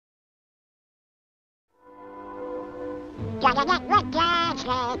Gotta get the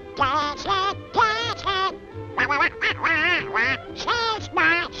gadget, gadget, gadget. Wah, wah, wah, wah, wah, wah. Says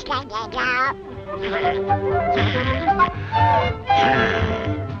my slender dog.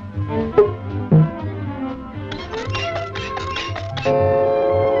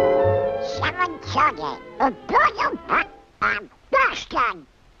 Someone told you, a bottle butt, I'm Boston.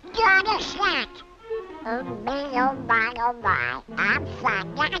 Got a snack. Oh me, oh my, I'm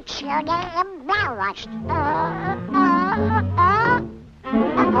financially embarrassed.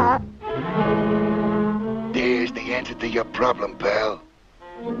 There's the answer to your problem, pal.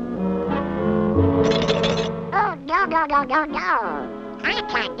 Oh, no. I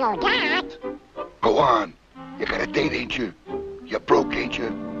can't do that. Go on. You got a date, ain't you? You're broke, ain't you?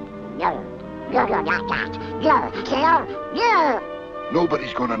 No, not that. No.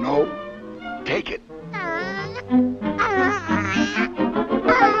 Nobody's gonna know. Take it.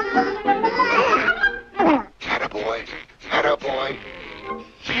 Attaboy. Attaboy.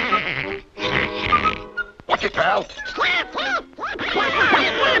 Watch it, pal.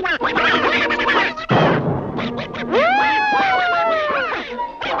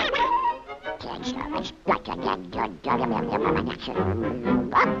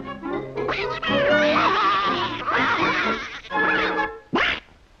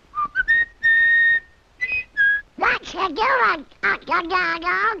 What you doing,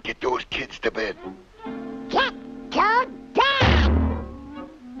 dog? Get those kids to bed. Get to bed!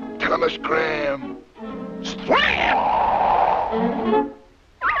 Tell them to scram.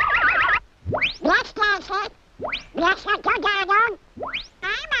 Yes, Daisy. Yes, dog.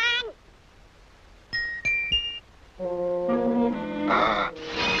 I'm on.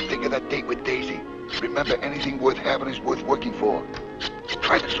 Think of that date with Daisy. Remember, anything worth having is worth working for.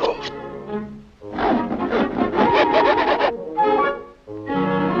 Try this off.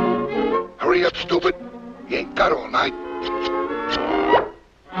 Hurry up, stupid. You ain't got all night.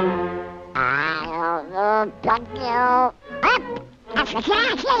 I'll put you up as fast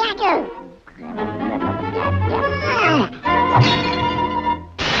as I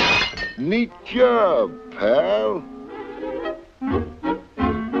do. Neat job, pal.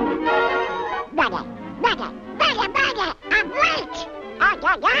 Butter. I'm late.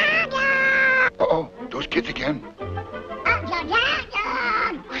 Uh-oh, those kids again.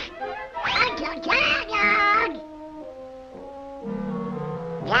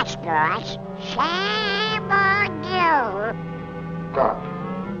 Yes, boys. Shame on you.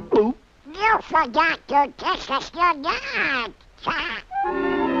 Ooh. You forgot to kiss us your dad.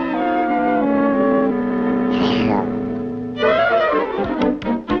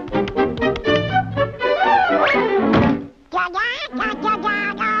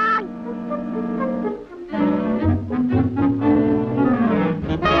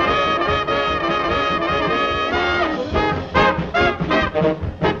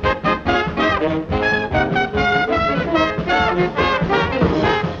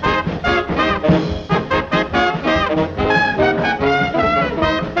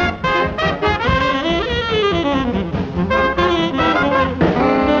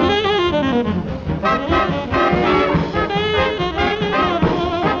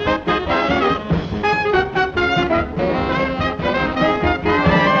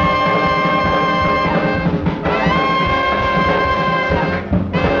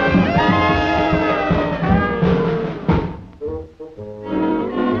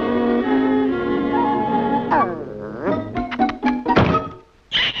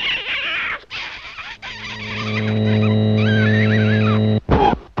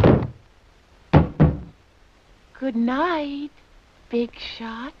 Good night, Big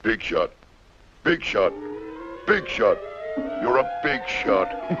Shot. Big shot. Big shot. Big shot. You're a big shot.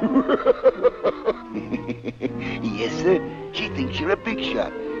 Yes, sir. She thinks you're a big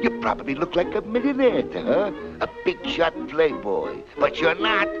shot. You probably look like a millionaire to her. A big shot playboy. But you're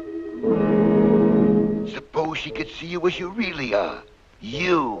not. Suppose she could see you as you really are.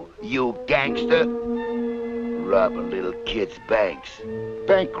 You gangster. Robbing little kids' banks.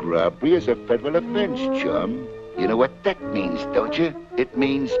 Bank robbery is a federal offense, chum. You know what that means, don't you? It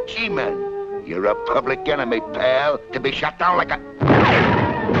means G-man. You're a public enemy, pal. To be shot down like a...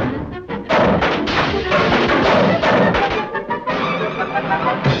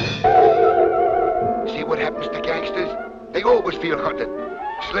 See what happens to gangsters? They always feel hunted.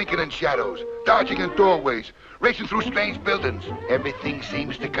 Slinking in shadows, dodging in doorways, racing through strange buildings. Everything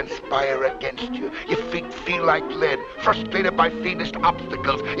seems to conspire against you. Your feet feel like lead, frustrated by fiendish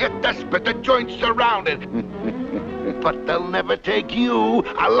obstacles. You're desperate, the joint's surrounded. But they'll never take you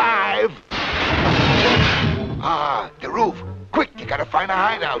alive. Ah, the roof. Quick! Quick, you gotta find a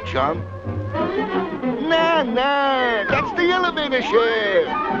hideout, chum. Nah, that's the elevator shaft.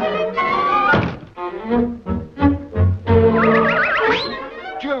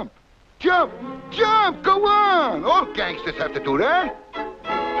 Jump, jump, jump, go on. All gangsters have to do that.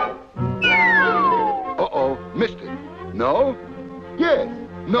 Uh-oh, missed it. No, yes,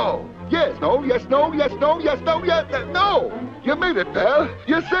 no, yes, no, yes, no, yes, no, yes, no, yes, no. You made it, pal.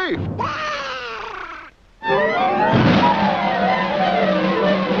 You're safe.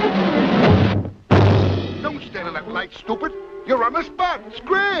 Don't stand in that light, stupid. You're on the spot.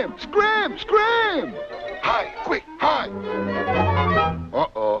 Scram, scram, scram. Hide, quick, hide.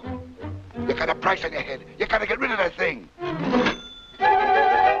 Uh-oh. You got a price on your head. You gotta get rid of that thing.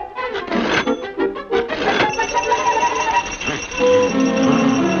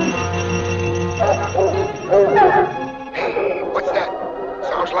 Hey, what's that?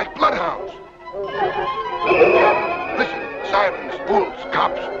 Sounds like bloodhounds. Listen, sirens, bulls,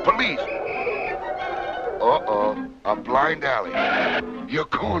 cops, police. Uh-oh, a blind alley. You're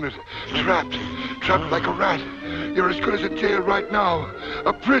cornered, trapped like a rat. You're as good as in jail right now.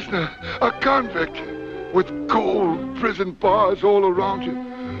 A prisoner, a convict, with cold prison bars all around you.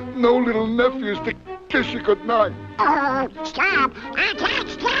 No little nephews to kiss you goodnight. Oh, stop! I can't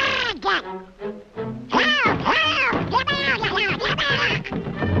stand it! Help! Help! Get me out of here! Get me out!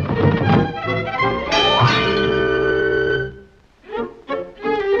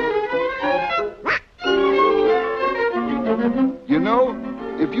 You know,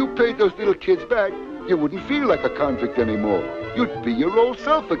 if you paid those little kids back, you wouldn't feel like a convict anymore. You'd be your old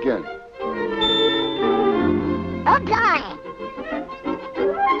self again. Oh, boy!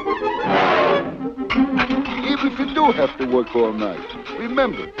 Even if you do have to work all night,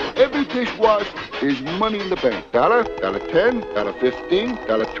 remember, every dish washed is money in the bank. $1, $10, $15,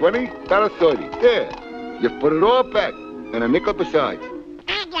 $20, $30. There, you put it all back, and a nickel besides.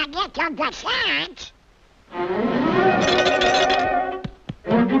 And a nickel besides?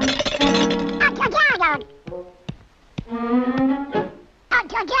 Uncle Donald!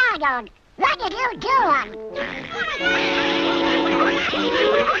 Uncle Donald, what are you doing?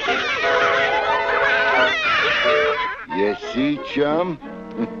 You see, chum?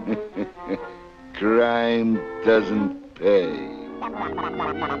 Crime doesn't pay.